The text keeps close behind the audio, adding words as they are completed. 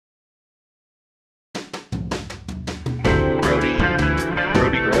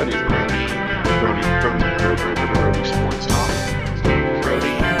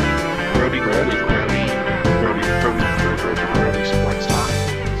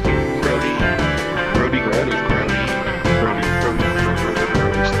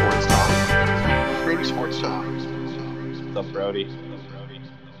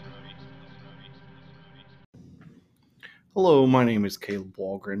Hello, my name is Caleb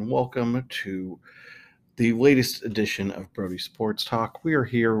Walgren. Welcome to the latest edition of Brody Sports Talk. We are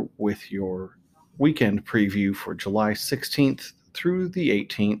here with your weekend preview for July 16th through the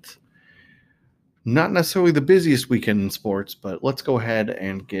 18th. Not necessarily the busiest weekend in sports, but let's go ahead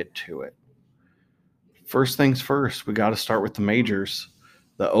and get to it. First things first, we got to start with the majors.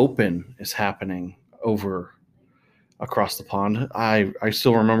 The Open is happening over across the pond. I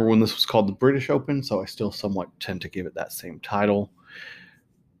still remember when this was called the British Open, so I still somewhat tend to give it that same title.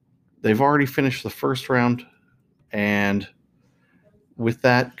 They've already finished the first round, and with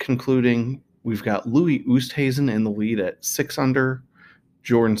that concluding, we've got Louis Oosthuizen in the lead at 6 under.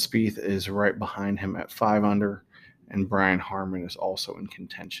 Jordan Spieth is right behind him at 5 under, and Brian Harman is also in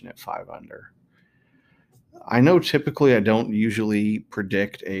contention at 5 under. I know typically I don't usually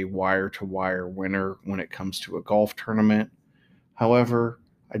predict a wire-to-wire winner when it comes to a golf tournament. However,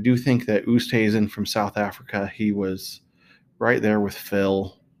 I do think that Oosthuizen from South Africa, he was right there with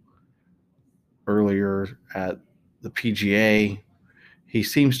Phil earlier at the PGA. He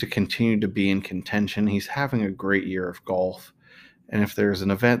seems to continue to be in contention. He's having a great year of golf. And if there's an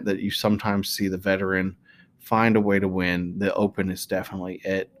event that you sometimes see the veteran find a way to win, the Open is definitely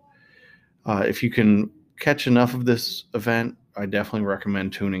it. If you can catch enough of this event, I definitely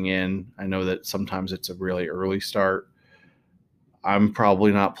recommend tuning in. I know that sometimes it's a really early start. I'm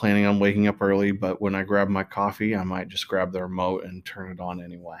probably not planning on waking up early, but when I grab my coffee, I might just grab the remote and turn it on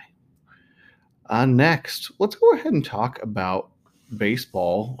anyway. Next, let's go ahead and talk about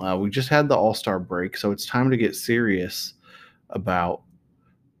baseball. We just had the All-Star break, so it's time to get serious about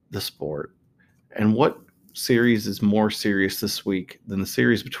the sport. And what series is more serious this week than the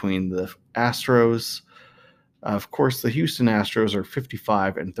series between the Astros? Of course, the Houston Astros are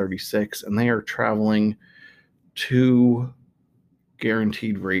 55-36, and they are traveling to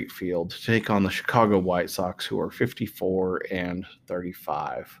Guaranteed Rate Field to take on the Chicago White Sox, who are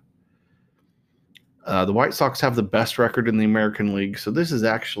 54-35. The White Sox have the best record in the American League, so this is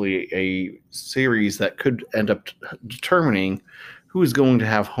actually a series that could end up determining who is going to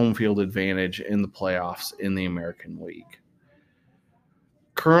have home field advantage in the playoffs in the American League.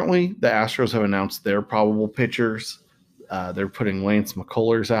 Currently, the Astros have announced their probable pitchers. They're putting Lance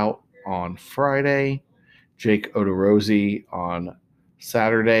McCullers out on Friday, Jake Odorizzi on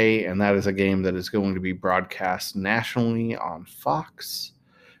Saturday, and that is a game that is going to be broadcast nationally on Fox.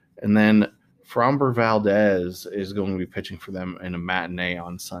 And then Framber Valdez is going to be pitching for them in a matinee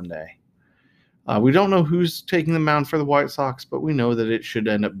on Sunday. We don't know who's taking the mound for the White Sox, but we know that it should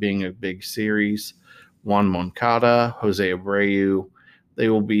end up being a big series. Juan Moncada, Jose Abreu, they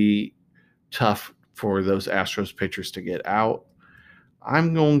will be tough for those Astros pitchers to get out.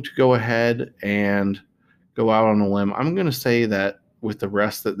 I'm going to go ahead and go out on a limb. I'm going to say that with the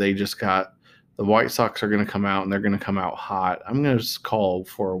rest that they just got, the White Sox are going to come out, and they're going to come out hot. I'm going to just call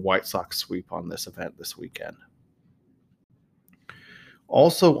for a White Sox sweep on this event this weekend.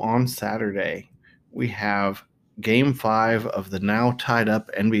 Also on Saturday, we have Game 5 of the now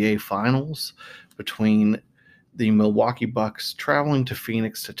tied-up NBA Finals between the Milwaukee Bucks traveling to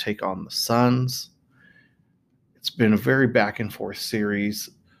Phoenix to take on the Suns. It's been a very back-and-forth series.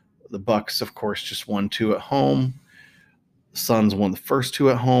 The Bucks, of course, just won 2 at home. The Suns won the first 2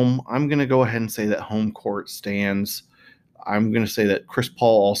 at home. I'm going to go ahead and say that home court stands. I'm going to say that Chris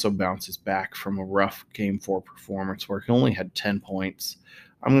Paul also bounces back from a rough Game 4 performance where he only had 10 points.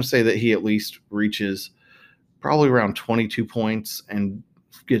 I'm going to say that he at least reaches probably around 22 points and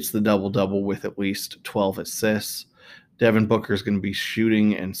gets the double-double with at least 12 assists. Devin Booker is going to be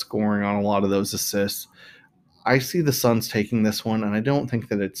shooting and scoring on a lot of those assists. I see the Suns taking this one, and I don't think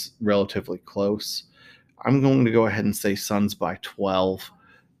that it's relatively close. I'm going to go ahead and say Suns by 12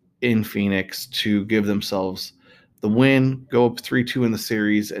 in Phoenix to give themselves the win, go up 3-2 in the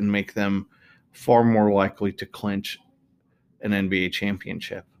series, and make them far more likely to clinch an NBA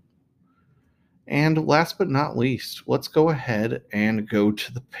championship. And last but not least, let's go ahead and go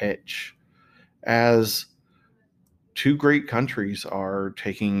to the pitch, as two great countries are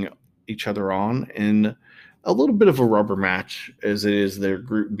taking each other on in a little bit of a rubber match, as it is their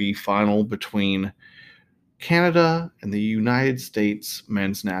Group B final between Canada and the United States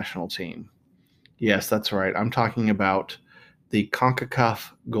men's national team. Yes, that's right. I'm talking about the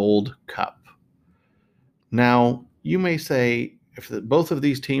CONCACAF Gold Cup. Now, you may say, if both of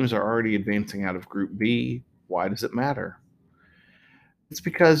these teams are already advancing out of Group B, why does it matter? It's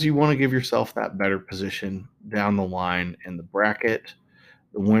because you want to give yourself that better position down the line in the bracket.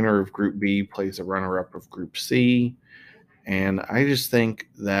 The winner of Group B plays the runner-up of Group C. And I just think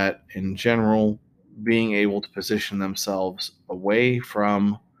that, in general, being able to position themselves away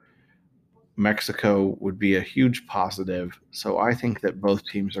from Mexico would be a huge positive. So I think that both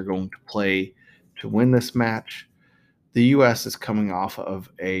teams are going to play to win this match. The U.S. is coming off of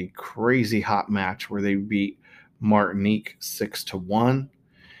a crazy hot match where they beat Martinique 6-1.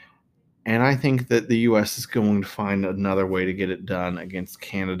 And I think that the U.S. is going to find another way to get it done against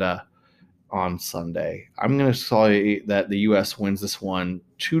Canada on Sunday. I'm going to say that the U.S. wins this one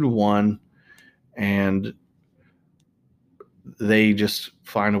 2-1, and they just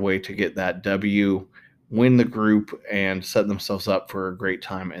find a way to get that W, win the group, and set themselves up for a great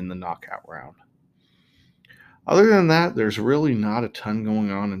time in the knockout round. Other than that, there's really not a ton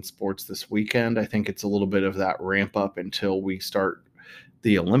going on in sports this weekend. I think it's a little bit of that ramp up until we start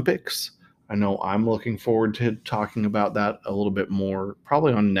the Olympics. I know I'm looking forward to talking about that a little bit more,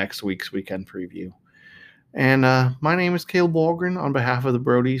 probably on next week's weekend preview. And my name is Caleb Walgren. On behalf of the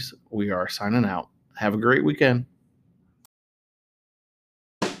Brodies, we are signing out. Have a great weekend.